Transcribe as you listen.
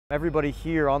Everybody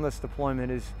here on this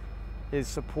deployment is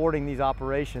supporting these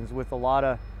operations with a lot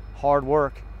of hard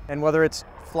work. And whether it's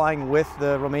flying with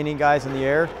the Romanian guys in the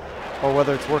air, or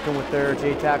whether it's working with their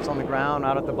JTACs on the ground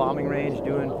out at the bombing range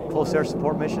doing close air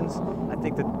support missions, I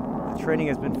think that the training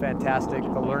has been fantastic.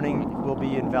 The learning will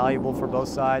be invaluable for both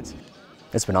sides.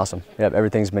 It's been awesome. Yeah,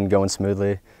 everything's been going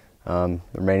smoothly. The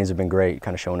Romanians have been great,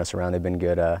 kind of showing us around. They've been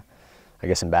good, I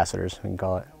guess, ambassadors, we can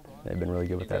call it. They've been really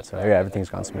good with that. So yeah,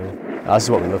 everything's gone smooth. This is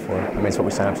what we live for. I mean, it's what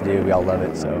we sign up to do. We all love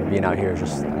it. So being out here is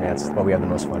just, I mean, that's what we have the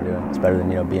most fun doing. It's better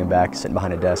than, being back, sitting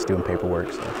behind a desk, doing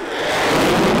paperwork. So.